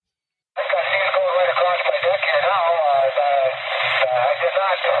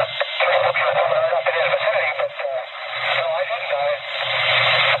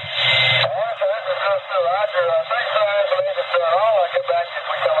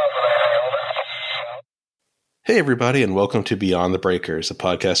Hey, everybody, and welcome to Beyond the Breakers, a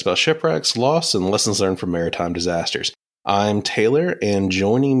podcast about shipwrecks, loss, and lessons learned from maritime disasters. I'm Taylor, and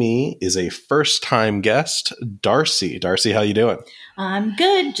joining me is a first-time guest, Darcy. Darcy, how you doing? I'm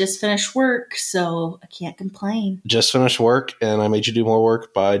good. Just finished work, so I can't complain. Just finished work, and I made you do more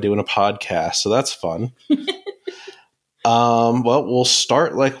work by doing a podcast, so that's fun. Well, we'll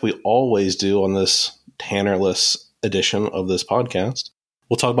start like we always do on this Tannerless edition of this podcast.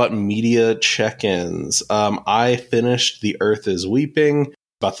 We'll talk about media check-ins. I finished The Earth is Weeping,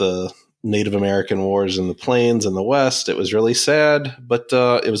 about the Native American wars in the plains in the West. It was really sad, but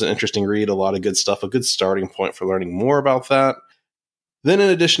it was an interesting read, a lot of good stuff, a good starting point for learning more about that. Then in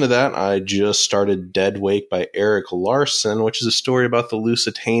addition to that, I just started Dead Wake by Erik Larson, which is a story about the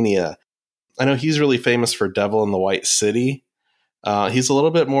Lusitania. I know he's really famous for Devil in the White City. He's a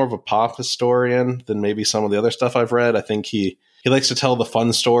little bit more of a pop historian than maybe some of the other stuff I've read. I think he likes to tell the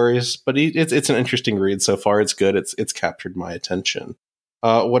fun stories, but it's an interesting read so far. It's good. It's captured my attention.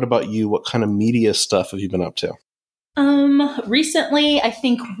 What about you? What kind of media stuff have you been up to? Recently, I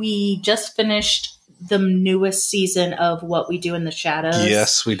think we just finished the newest season of What We Do in the Shadows.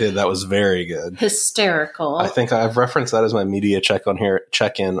 Yes, we did. That was very good. Hysterical. I think I've referenced that as my media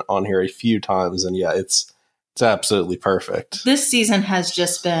check-in on here a few times, and yeah, it's absolutely perfect. This season has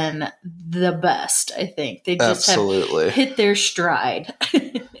just been the best, I think. They just absolutely have hit their stride.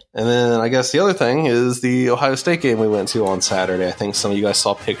 And then I guess the other thing is the Ohio State game we went to on Saturday. I think some of you guys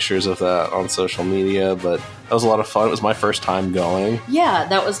saw pictures of that on social media, but that was a lot of fun. It was my first time going. Yeah,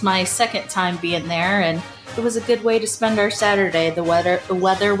 that was my second time being there, and it was a good way to spend our Saturday. The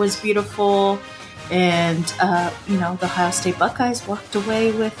weather was beautiful, and the Ohio State Buckeyes walked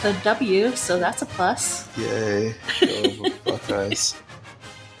away with a W, so that's a plus. Yay, go Buckeyes.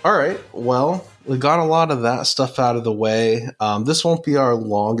 All right, well, we got a lot of that stuff out of the way. This won't be our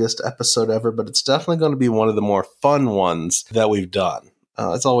longest episode ever, but it's definitely going to be one of the more fun ones that we've done.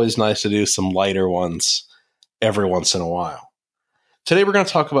 It's always nice to do some lighter ones every once in a while. Today we're going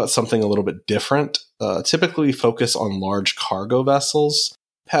to talk about something a little bit different. Typically we focus on large cargo vessels,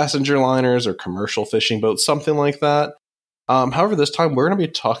 passenger liners, or commercial fishing boats, something like that. However, this time we're going to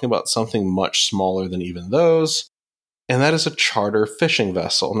be talking about something much smaller than even those, and that is a charter fishing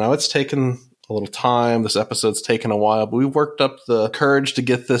vessel. Now, it's taken a little time. This episode's taken a while, but we've worked up the courage to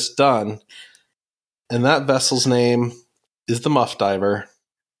get this done. And that vessel's name is the Muff Diver.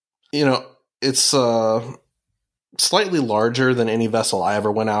 You know, it's slightly larger than any vessel I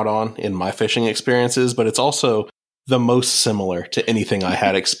ever went out on in my fishing experiences, but it's also the most similar to anything I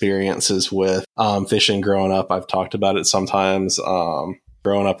had experiences with fishing growing up. I've talked about it sometimes,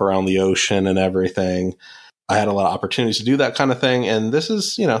 growing up around the ocean and everything. I had a lot of opportunities to do that kind of thing. And this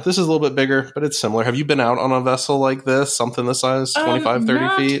is a little bit bigger, but it's similar. Have you been out on a vessel like this? Something this size, 25,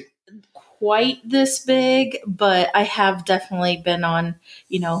 30 feet? Quite this big, but I have definitely been on,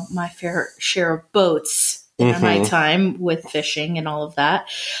 my fair share of boats in my time with fishing and all of that.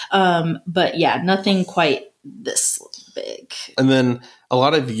 But yeah, nothing quite this big. And then a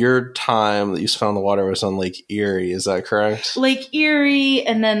lot of your time that you spent on the water was on Lake Erie. Is that correct? Lake Erie,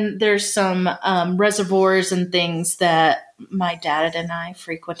 and then there's some reservoirs and things that my dad and I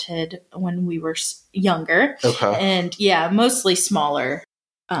frequented when we were younger. Okay. And yeah, mostly smaller.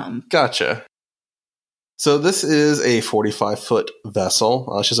 Gotcha. So this is a 45-foot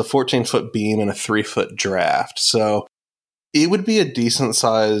vessel. She has a 14-foot beam and a 3-foot draft. So it would be a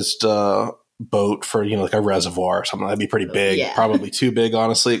decent-sized boat for, like a reservoir or something. That'd be pretty big. Yeah. Probably too big,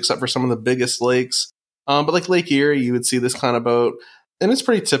 honestly, except for some of the biggest lakes. But like Lake Erie, you would see this kind of boat. And it's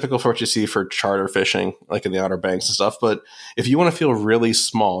pretty typical for what you see for charter fishing, like in the Outer Banks and stuff. But if you want to feel really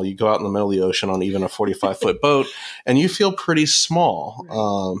small, you go out in the middle of the ocean on even a 45-foot boat, and you feel pretty small.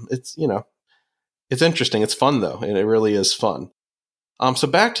 Right. It's interesting. It's fun, though, and it really is fun. So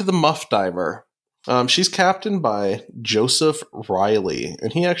back to the Muff Diver. She's captained by Joseph Riley,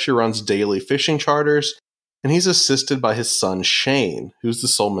 and he actually runs daily fishing charters, and he's assisted by his son, Shane, who's the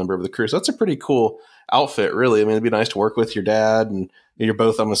sole member of the crew. So that's a pretty cool outfit, really. I mean, it'd be nice to work with your dad, and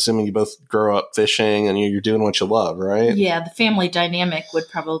I'm assuming you both grow up fishing, and you're doing what you love, right? Yeah, the family dynamic would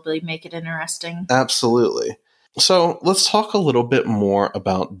probably make it interesting. Absolutely. So let's talk a little bit more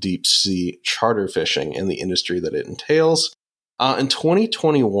about deep sea charter fishing and the industry that it entails. In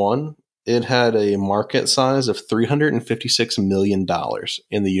 2021, it had a market size of $356 million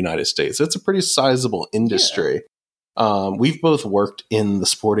in the United States. It's a pretty sizable industry. Yeah. We've both worked in the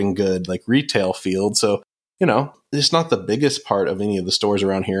sporting good, like retail field. So, it's not the biggest part of any of the stores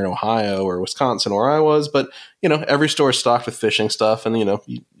around here in Ohio or Wisconsin where I was, but, every store is stocked with fishing stuff and,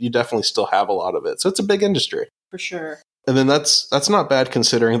 you definitely still have a lot of it. So it's a big industry. For sure. And then that's not bad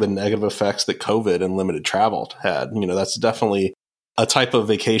considering the negative effects that COVID and limited travel had. That's definitely a type of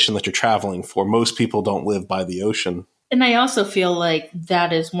vacation that you're traveling for. Most people don't live by the ocean. And I also feel like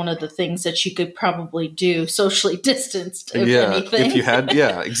that is one of the things that you could probably do socially distanced, if anything. If you had,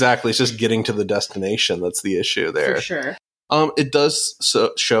 exactly. It's just getting to the destination that's the issue there. For sure. It does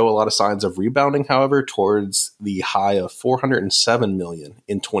show a lot of signs of rebounding, however, towards the high of 407 million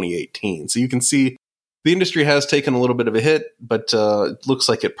in 2018. So you can see the industry has taken a little bit of a hit, but it looks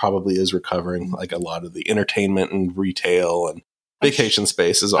like it probably is recovering, like a lot of the entertainment and retail and vacation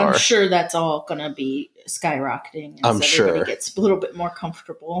spaces are. I'm sure that's all going to be skyrocketing as everybody gets a little bit more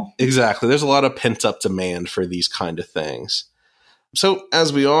comfortable. Exactly. There's a lot of pent-up demand for these kind of things. So,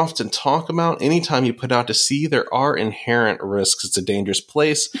 as we often talk about, anytime you put out to sea, there are inherent risks. It's a dangerous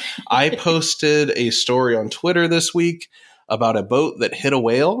place. I posted a story on Twitter this week about a boat that hit a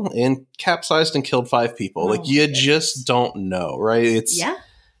whale and capsized and killed 5 people. Just don't know, right? I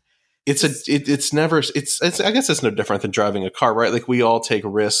guess it's no different than driving a car, right? Like, we all take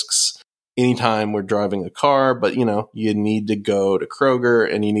risks anytime we're driving a car, but you need to go to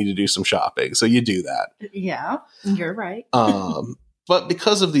Kroger and you need to do some shopping. So you do that. Yeah, you're right. But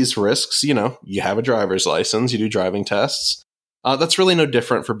because of these risks, you have a driver's license, you do driving tests. That's really no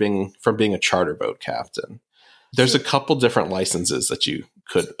different from being a charter boat captain. There's a couple different licenses that you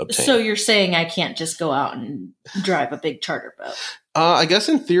could obtain. So you're saying I can't just go out and drive a big charter boat? I guess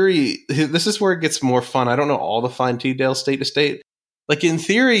in theory, this is where it gets more fun. I don't know all the fine details state to state. Like, in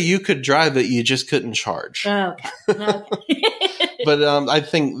theory, you could drive it, you just couldn't charge. Okay. But I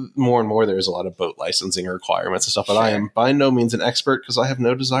think more and more there's a lot of boat licensing requirements and stuff. But I am by no means an expert because I have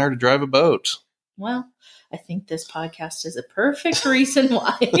no desire to drive a boat. Well, I think this podcast is a perfect reason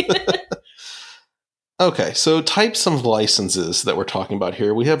why. Okay, so types of licenses that we're talking about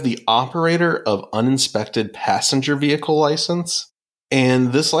here. We have the Operator of Uninspected Passenger Vehicle license.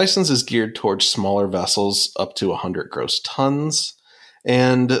 And this license is geared towards smaller vessels up to 100 gross tons.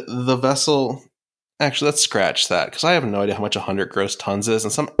 And the vessel, actually, let's scratch that because I have no idea how much 100 gross tons is,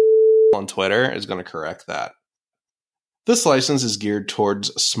 and some on Twitter is going to correct that. This license is geared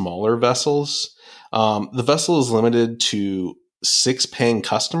towards smaller vessels. The vessel is limited to 6 paying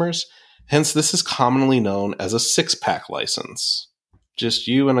customers. Hence, this is commonly known as a 6-pack license. Just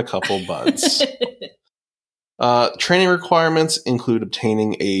you and a couple buds. Training requirements include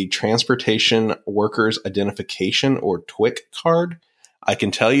obtaining a Transportation Workers Identification or TWIC card. I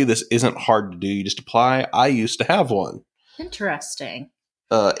can tell you this isn't hard to do. You just apply. I used to have one. Interesting.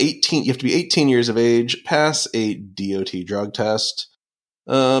 18. You have to be 18 years of age, pass a DOT drug test,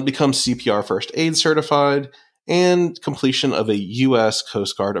 become CPR first aid certified, and completion of a U.S.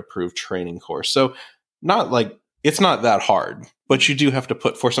 Coast Guard approved training course. So it's not that hard, but you do have to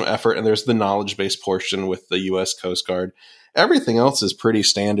put forth some effort, and there's the knowledge-based portion with the U.S. Coast Guard. Everything else is pretty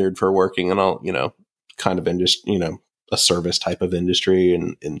standard for working in a, kind of industry, a service type of industry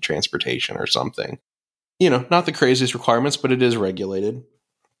in transportation or something. Not the craziest requirements, but it is regulated.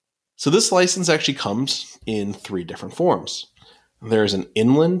 So this license actually comes in 3 different forms. There's an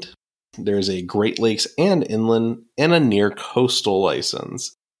inland, there's a Great Lakes and inland, and a near coastal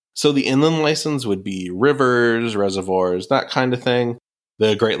license. So the inland license would be rivers, reservoirs, that kind of thing.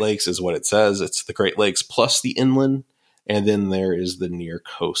 The Great Lakes is what it says. It's the Great Lakes plus the inland. And then there is the near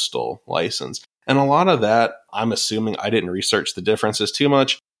coastal license. And a lot of that, I'm assuming, I didn't research the differences too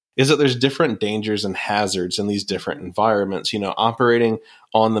much, is that there's different dangers and hazards in these different environments. Operating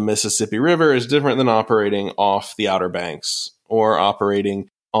on the Mississippi River is different than operating off the Outer Banks or operating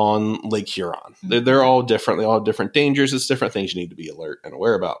on Lake Huron. They're all different. They all have different dangers. It's different things you need to be alert and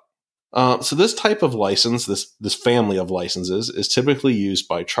aware about. So this type of license, this family of licenses, is typically used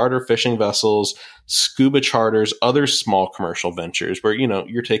by charter fishing vessels, scuba charters, other small commercial ventures where,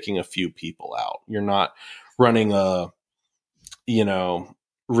 you're taking a few people out. You're not running a,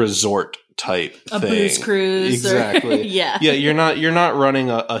 resort type thing. Booze cruise. Exactly. Yeah. Yeah. You're not running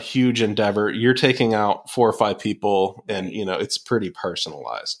a huge endeavor. You're taking out 4 or 5 people and, it's pretty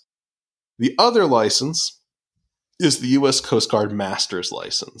personalized. The other license is the U.S. Coast Guard Master's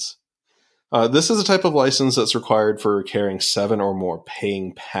License. This is a type of license that's required for carrying 7 or more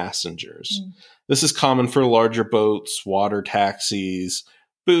paying passengers. This is common for larger boats, water taxis,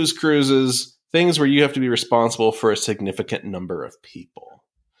 booze cruises, things where you have to be responsible for a significant number of people.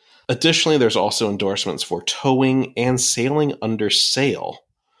 Additionally, there's also endorsements for towing and sailing under sail.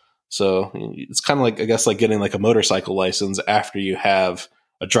 So it's kind of like, I guess, like getting like a motorcycle license after you have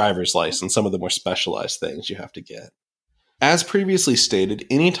a driver's license, some of the more specialized things you have to get. As previously stated,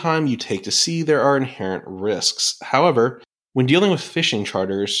 anytime you take to sea, there are inherent risks. However, When dealing with fishing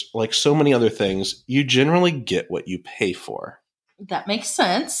charters, like so many other things, you generally get what you pay for. That makes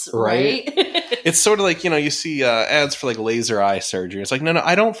sense, Right? right? It's sort of like, you see ads for like laser eye surgery. It's like, no,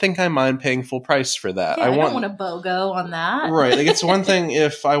 I don't think I mind paying full price for that. Yeah, I don't want a BOGO on that. Right. Like, it's one thing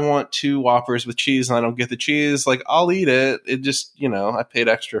if I want 2 Whoppers with cheese and I don't get the cheese, like, I'll eat it. It just, I paid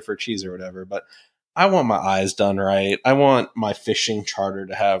extra for cheese or whatever. But I want my eyes done right. I want my fishing charter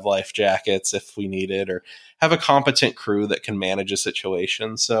to have life jackets if we need it, or have a competent crew that can manage a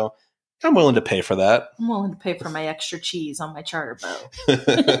situation. So I'm willing to pay for that. I'm willing to pay for my extra cheese on my charter boat.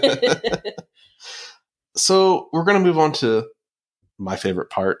 So we're going to move on to my favorite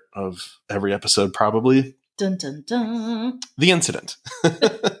part of every episode, probably. Dun, dun, dun. The incident.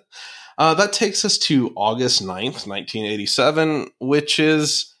 That takes us to August 9th, 1987, which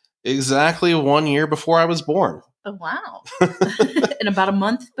is exactly 1 year before I was born. Oh, wow. And about a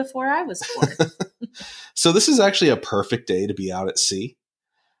month before I was born. So this is actually a perfect day to be out at sea.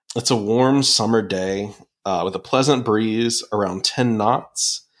 It's a warm summer day with a pleasant breeze around 10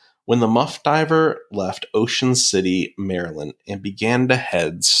 knots when the Muff Diver left Ocean City, Maryland, and began to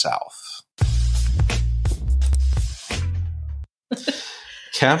head south.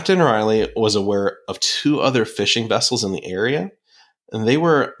 Captain Riley was aware of 2 other fishing vessels in the area, and they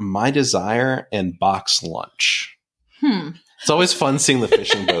were My Desire and Box Lunch. It's always fun seeing the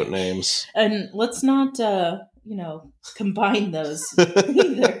fishing boat names. And let's not, combine those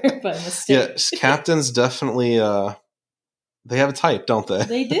either by mistake. Yes, captains definitely, they have a type, don't they?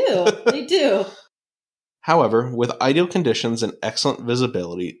 They do. However, with ideal conditions and excellent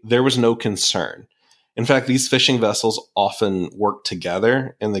visibility, there was no concern. In fact, these fishing vessels often worked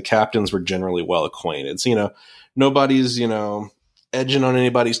together, and the captains were generally well acquainted. So, nobody's, edging on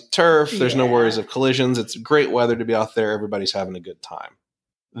anybody's turf. There's no worries of collisions. It's great weather to be out there. Everybody's having a good time.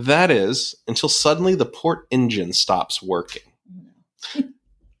 That is, until suddenly the port engine stops working.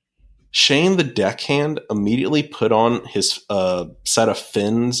 Shane, the deckhand, immediately put on his set of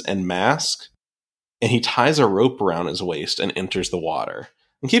fins and mask, and he ties a rope around his waist and enters the water.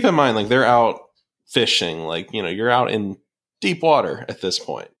 And keep in mind, like, they're out fishing. Like, you're out in deep water at this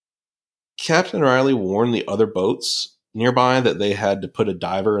point. Captain Riley warned the other boats nearby that they had to put a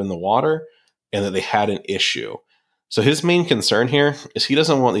diver in the water and that they had an issue. So his main concern here is he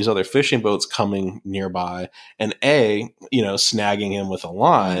doesn't want these other fishing boats coming nearby and snagging him with a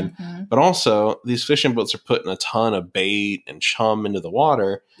line, but also these fishing boats are putting a ton of bait and chum into the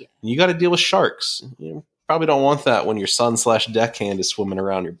water. Yeah. And you got to deal with sharks. You probably don't want that when your son/deckhand is swimming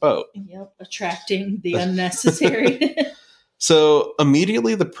around your boat. Yep, attracting the unnecessary. So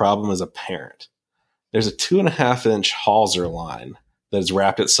immediately the problem is apparent. There's a 2.5-inch hawser line that has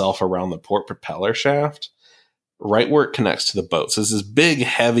wrapped itself around the port propeller shaft, right where it connects to the boat. So there's this big,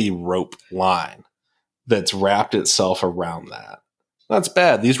 heavy rope line that's wrapped itself around that. That's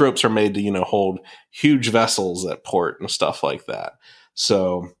bad. These ropes are made to, hold huge vessels at port and stuff like that.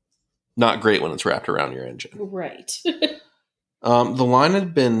 So not great when it's wrapped around your engine. Right. The line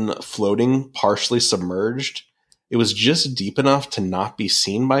had been floating, partially submerged. It was just deep enough to not be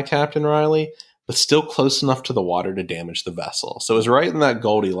seen by Captain Riley, but still close enough to the water to damage the vessel. So it was right in that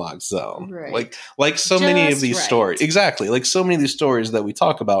Goldilocks zone. Right. Like so just many of these stories. Exactly. Like so many of these stories that we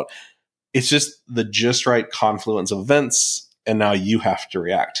talk about, it's just the just right confluence of events, and now you have to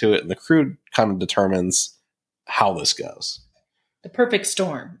react to it, and the crew kind of determines how this goes. The perfect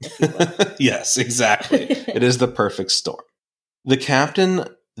storm, if you will. Yes, exactly. It is the perfect storm. The captain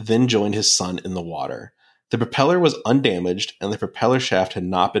then joined his son in the water. The propeller was undamaged, and the propeller shaft had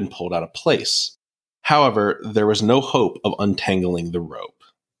not been pulled out of place. However, there was no hope of untangling the rope.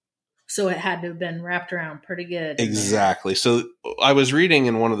 So it had to have been wrapped around pretty good. Exactly. So I was reading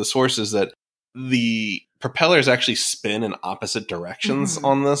in one of the sources that the propellers actually spin in opposite directions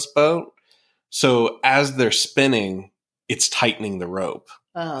on this boat. So as they're spinning, it's tightening the rope.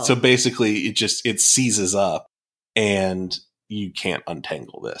 Oh. So basically it seizes up and you can't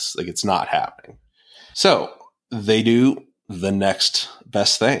untangle this. Like, it's not happening. So they do the next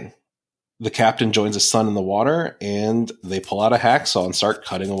best thing. The captain joins his son in the water, and they pull out a hacksaw and start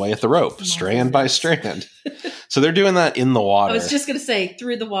cutting away at the rope, strand by strand. So they're doing that in the water. I was just going to say,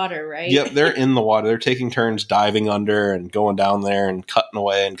 through the water, right? Yep, they're in the water. They're taking turns diving under and going down there and cutting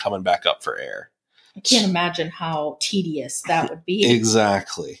away and coming back up for air. I can't imagine how tedious that would be.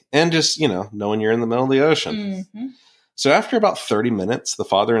 Exactly. And just, knowing you're in the middle of the ocean. Mm-hmm. So after about 30 minutes, the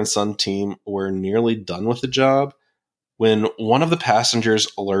father and son team were nearly done with the job when one of the passengers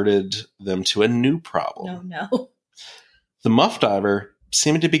alerted them to a new problem. Oh, no. The Muff Diver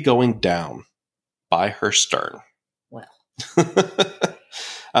seemed to be going down by her stern. Well.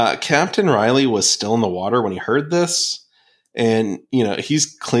 Captain Riley was still in the water when he heard this, And,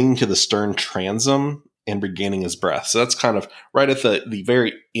 he's clinging to the stern transom and regaining his breath. So that's kind of right at the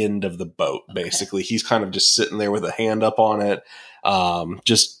very end of the boat, basically. He's kind of just sitting there with a hand up on it,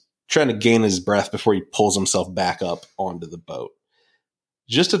 just trying to gain his breath before he pulls himself back up onto the boat.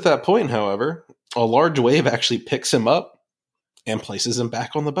 Just at that point, however, a large wave actually picks him up and places him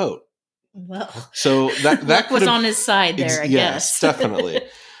back on the boat. Well, so that was on his side there, I guess. Definitely.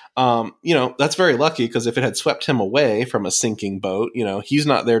 That's very lucky, because if it had swept him away from a sinking boat, he's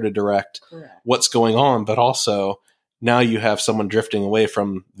not there to direct what's going on, but also now you have someone drifting away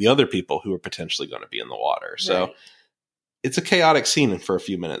from the other people who are potentially going to be in the water. So it's a chaotic scene for a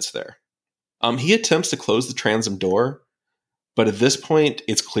few minutes there. He attempts to close the transom door, but at this point,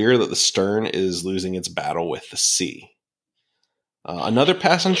 it's clear that the stern is losing its battle with the sea. Another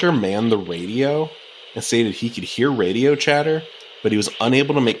passenger manned the radio and stated he could hear radio chatter, but he was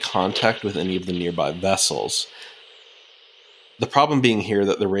unable to make contact with any of the nearby vessels. The problem being here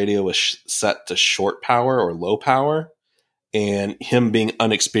that the radio was set to short power or low power, and him being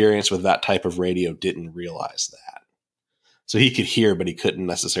unexperienced with that type of radio didn't realize that. So he could hear, but he couldn't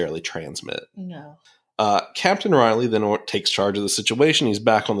necessarily transmit. No. Captain Riley then takes charge of the situation. He's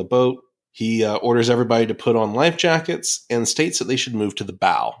back on the boat. He orders everybody to put on life jackets and states that they should move to the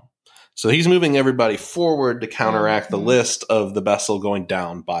bow. So he's moving everybody forward to counteract the list of the vessel going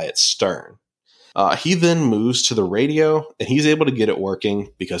down by its stern. He then moves to the radio, and he's able to get it working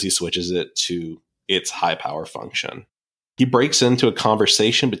because he switches it to its high power function. He breaks into a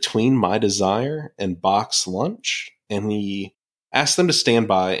conversation between My Desire and Box Lunch, and he asks them to stand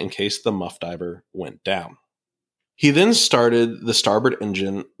by in case the muff diver went down. He then started the starboard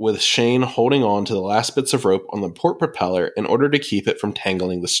engine with Shane holding on to the last bits of rope on the port propeller in order to keep it from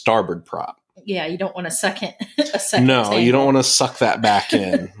tangling the starboard prop. Yeah, you don't want a second No, tangle. You don't want to suck that back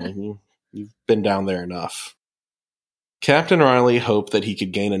in. You've been down there enough. Captain Riley hoped that he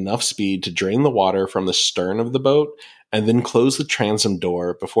could gain enough speed to drain the water from the stern of the boat and then close the transom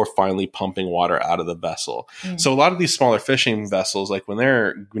door before finally pumping water out of the vessel. So a lot of these smaller fishing vessels, like when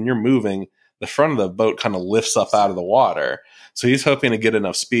you're moving, the front of the boat kind of lifts up out of the water. So he's hoping to get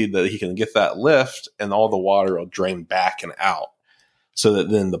enough speed that he can get that lift and all the water will drain back and out, so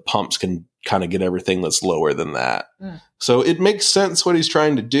that then the pumps can kind of get everything that's lower than that. So it makes sense what he's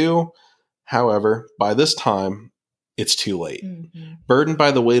trying to do. However, by this time, it's too late. Burdened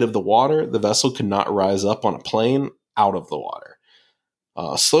by the weight of the water, the vessel could not rise up on a plane out of the water.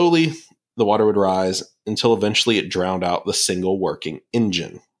 Slowly, the water would rise until eventually it drowned out the single working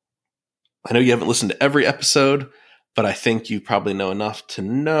engine. I know you haven't listened to every episode, but I think you probably know enough to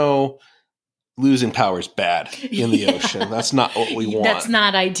know losing power is bad in the ocean. That's not what we want. That's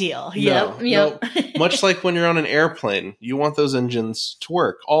not ideal. No. Much like when you're on an airplane, you want those engines to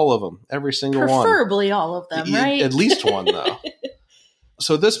work. All of them. Every single one. Preferably all of them, right? At least one, though.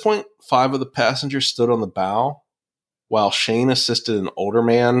 So at this point, 5 of the passengers stood on the bow, while Shane assisted an older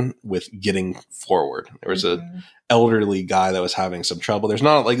man with getting forward. There was an elderly guy that was having some trouble. There's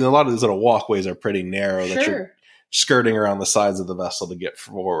not, like, a lot of these little walkways are pretty narrow that you're skirting around the sides of the vessel to get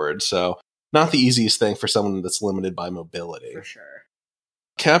forward. So not the easiest thing for someone that's limited by mobility. For sure.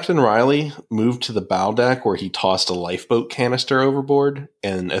 Captain Riley moved to the bow deck where he tossed a lifeboat canister overboard,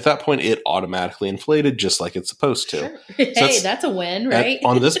 and at that point it automatically inflated just like it's supposed to. Sure. Hey, that's a win, right?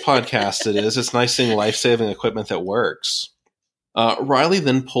 On this podcast it is. It's nice seeing life-saving equipment that works. Riley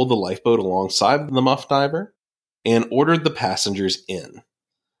then pulled the lifeboat alongside the muff diver and ordered the passengers in.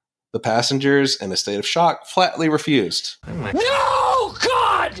 The passengers, in a state of shock, flatly refused. No,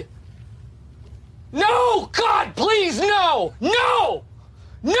 God! No, God, please, no! No!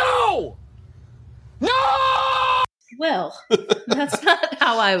 No! No! Well, that's not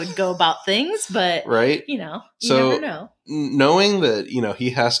how I would go about things, but, right? You never know. Knowing that, he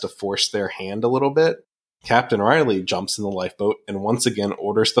has to force their hand a little bit, Captain Riley jumps in the lifeboat and once again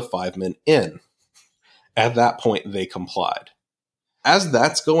orders the 5 men in. At that point, they complied. As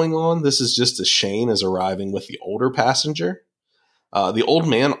that's going on, this is just as Shane is arriving with the older passenger. The old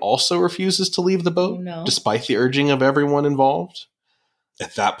man also refuses to leave the boat, despite the urging of everyone involved.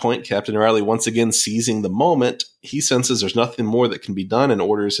 At that point, Captain Riley, once again seizing the moment, he senses there's nothing more that can be done and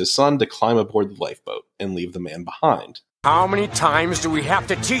orders his son to climb aboard the lifeboat and leave the man behind. How many times do we have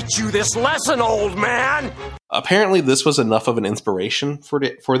to teach you this lesson, old man? Apparently, this was enough of an inspiration for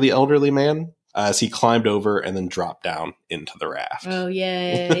the elderly man, as he climbed over and then dropped down into the raft. Oh,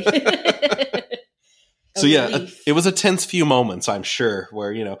 yay. So yeah, it was a tense few moments, I'm sure,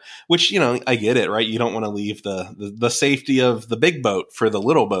 where, which, I get it, right? You don't want to leave the safety of the big boat for the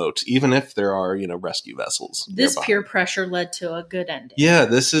little boat, even if there are, rescue vessels. This nearby. peer pressure led to a good ending. Yeah,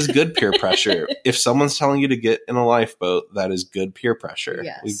 this is good peer pressure. If someone's telling you to get in a lifeboat, that is good peer pressure.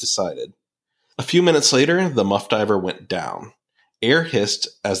 Yes. We've decided. A few minutes later, the muff diver went down. Air hissed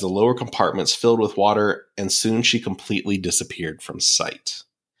as the lower compartments filled with water, and soon she completely disappeared from sight.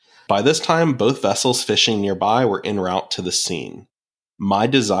 By this time, both vessels fishing nearby were en route to the scene. My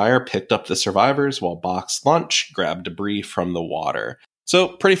Desire picked up the survivors while Box Lunch grabbed debris from the water. So,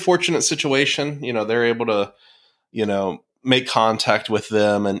 pretty fortunate situation. They're able to, make contact with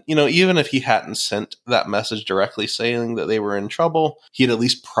them. And, even if he hadn't sent that message directly saying that they were in trouble, he'd at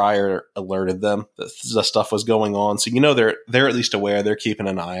least prior alerted them that the stuff was going on. So, they're at least aware. They're keeping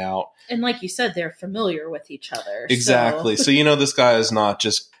an eye out. And like you said, they're familiar with each other. Exactly. So, this guy is not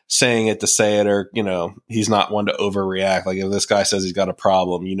just saying it to say it, or, he's not one to overreact. Like, if this guy says he's got a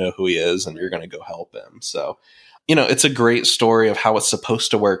problem, you know who he is, and you're going to go help him. So, it's a great story of how it's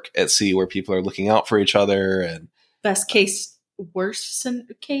supposed to work at sea, where people are looking out for each other. And best case, worst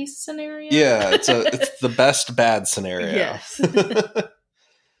case scenario. Yeah, it's the best bad scenario. Yes.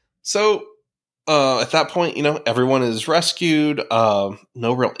 So, at that point, everyone is rescued. No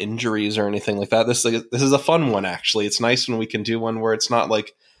real injuries or anything like that. This is a fun one, actually. It's nice when we can do one where it's not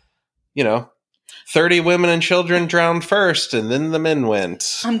like, 30 women and children drowned first, and then the men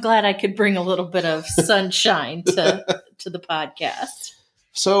went. I'm glad I could bring a little bit of sunshine to the podcast.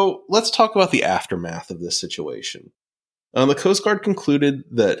 So let's talk about the aftermath of this situation. The Coast Guard concluded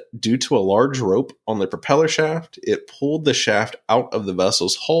that due to a large rope on the propeller shaft, it pulled the shaft out of the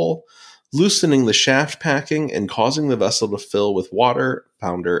vessel's hull, loosening the shaft packing and causing the vessel to fill with water,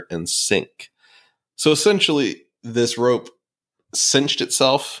 founder, and sink. So essentially, this rope cinched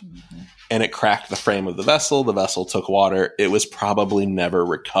itself, and it cracked the frame of the vessel. The vessel took water. It was probably never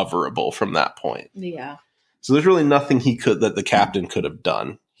recoverable from that point. Yeah. So there's really nothing that the captain could have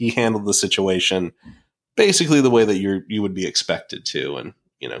done. He handled the situation basically the way that you would be expected to, and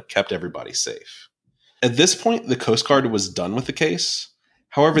kept everybody safe. At this point, the Coast Guard was done with the case.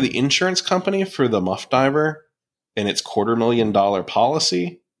 However, the insurance company for the muff diver and its $250,000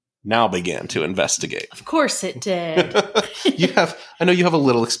 policy now began to investigate. Of course it did. I know you have a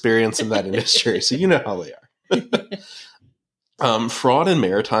little experience in that industry, so you know how they are. Fraud in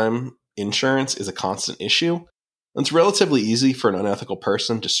maritime insurance is a constant issue. It's relatively easy for an unethical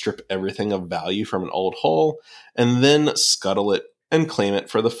person to strip everything of value from an old hull and then scuttle it and claim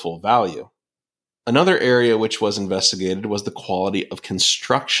it for the full value. Another area which was investigated was the quality of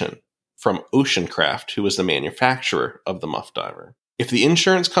construction from Oceancraft, who was the manufacturer of the muff diver. If the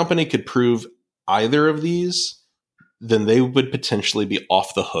insurance company could prove either of these, then they would potentially be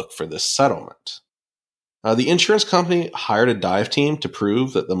off the hook for this settlement. The insurance company hired a dive team to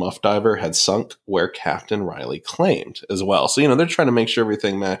prove that the muff diver had sunk where Captain Riley claimed as well. So, they're trying to make sure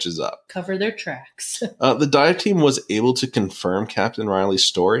everything matches up. Cover their tracks. The dive team was able to confirm Captain Riley's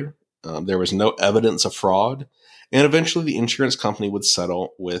story. There was no evidence of fraud, and eventually the insurance company would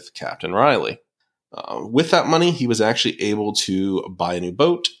settle with Captain Riley. With that money, he was actually able to buy a new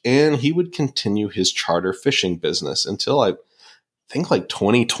boat, and he would continue his charter fishing business until I think like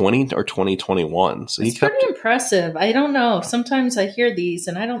 2020 or 2021. So it's pretty impressive. I don't know. Sometimes I hear these,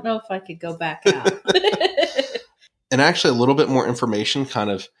 and I don't know if I could go back out. And actually, a little bit more information kind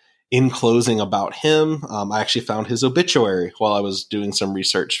of in closing about him. I actually found his obituary while I was doing some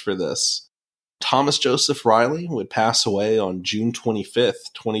research for this. Thomas Joseph Riley would pass away on June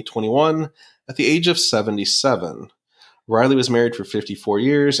 25th, 2021, at the age of 77. Riley was married for 54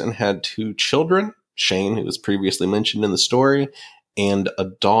 years and had 2 children, Shane, who was previously mentioned in the story, and a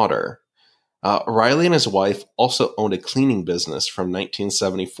daughter. Riley and his wife also owned a cleaning business from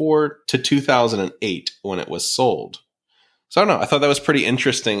 1974 to 2008 when it was sold. So I don't know. I thought that was pretty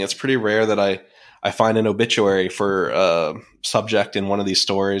interesting. It's pretty rare that I find an obituary for a subject in one of these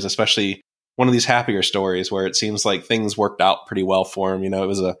stories, especially one of these happier stories where it seems like things worked out pretty well for him. It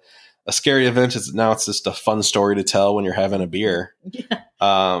was a scary event. Now it's just a fun story to tell when you're having a beer.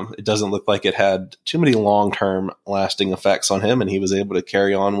 Yeah. It doesn't look like it had too many long-term lasting effects on him, and he was able to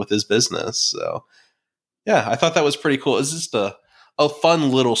carry on with his business. So yeah, I thought that was pretty cool. It's just a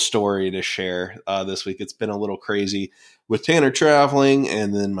fun little story to share this week. It's been a little crazy with Tanner traveling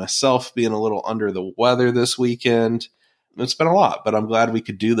and then myself being a little under the weather this weekend. It's been a lot, but I'm glad we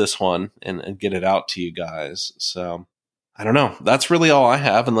could do this one and get it out to you guys. So I don't know. That's really all I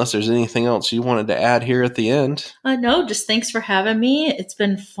have, unless there's anything else you wanted to add here at the end. No, just thanks for having me. It's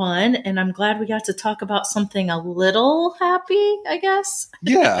been fun, and I'm glad we got to talk about something a little happy, I guess.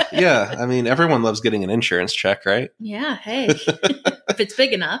 Yeah. I mean, everyone loves getting an insurance check, right? Yeah, hey. If it's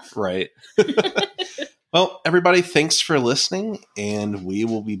big enough. Right. Well, everybody, thanks for listening, and we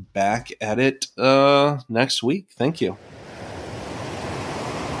will be back at it next week. Thank you.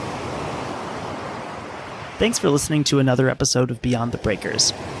 Thanks for listening to another episode of Beyond the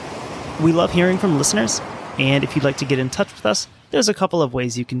Breakers. We love hearing from listeners, and if you'd like to get in touch with us, there's a couple of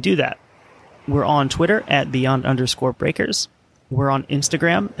ways you can do that. We're on Twitter at Beyond_Breakers. We're on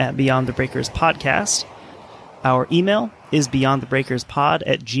Instagram at Beyond the Breakers Podcast. Our email is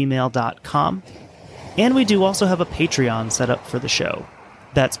beyondthebreakerspod@gmail.com. And we do also have a Patreon set up for the show.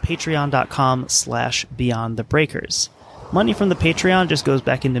 That's patreon.com/beyondthebreakers. Money from the Patreon just goes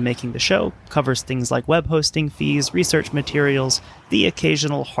back into making the show, covers things like web hosting fees, research materials, the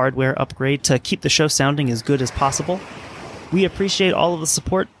occasional hardware upgrade to keep the show sounding as good as possible. We appreciate all of the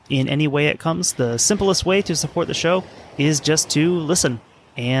support in any way it comes. The simplest way to support the show is just to listen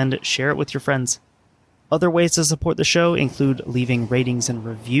and share it with your friends. Other ways to support the show include leaving ratings and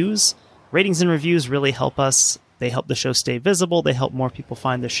reviews. Ratings and reviews really help us. They help the show stay visible, they help more people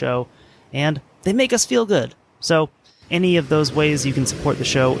find the show, and they make us feel good. So any of those ways you can support the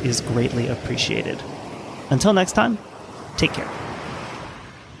show is greatly appreciated. Until next time, take care.